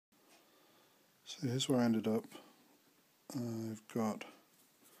So here's where I ended up. I've got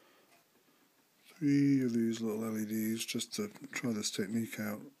 3 of these little LEDs just to try this technique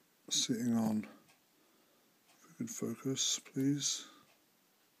out, sitting on, if we could focus please,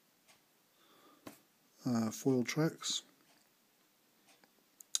 foil tracks,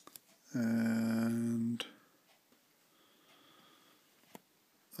 and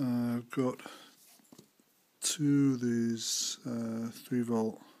I've got 2 of these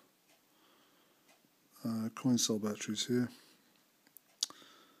 3-volt coin cell batteries here,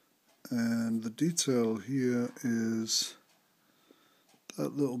 and the detail here is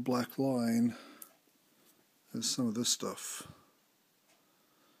that little black line is some of this stuff.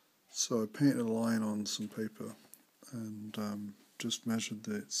 So I painted a line on some paper and just measured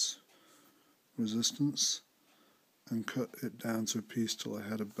its resistance and cut it down to a piece till I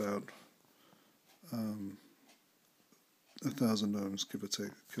had about 1,000 ohms, give or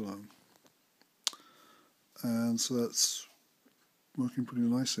take a kilo ohm. And so that's working pretty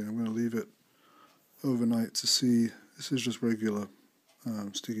nicely. I'm going to leave it overnight to see. This is just regular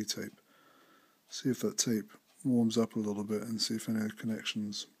sticky tape. See if that tape warms up a little bit and see if any of the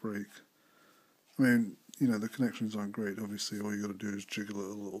connections break. I mean, you know, the connections aren't great, obviously. All you got to do is jiggle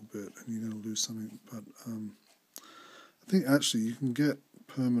it a little bit and you're going to lose something. But I think actually you can get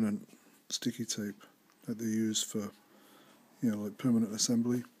permanent sticky tape that they use for, you know, like permanent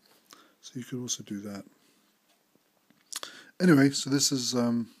assembly. So you could also do that. Anyway, so this is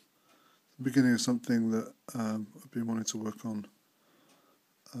the beginning of something that I've been wanting to work on.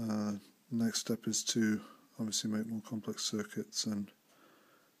 The next step is to obviously make more complex circuits and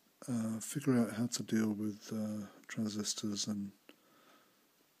figure out how to deal with transistors and,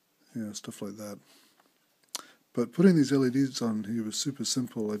 you know, stuff like that. But putting these LEDs on here was super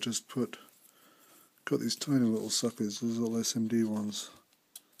simple. I just got these tiny little suckers, those little SMD ones,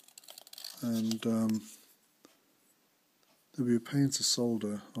 and they'll be a pain to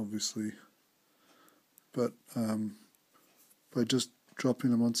solder, obviously, but by just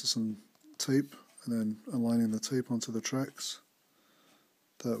dropping them onto some tape and then aligning the tape onto the tracks,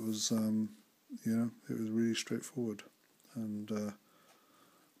 that was, you know, it was really straightforward. And I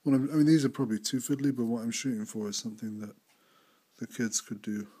mean, these are probably too fiddly, but what I'm shooting for is something that the kids could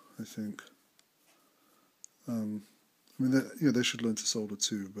do, I think. I mean, yeah, they should learn to solder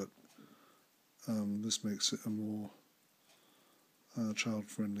too, but this makes it a more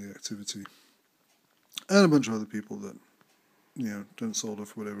child-friendly activity. And a bunch of other people that, you know, don't solder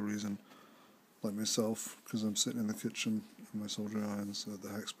for whatever reason, like myself, because I'm sitting in the kitchen and my soldering irons at the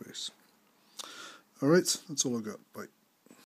hack space. Alright, that's all I've got. Bye.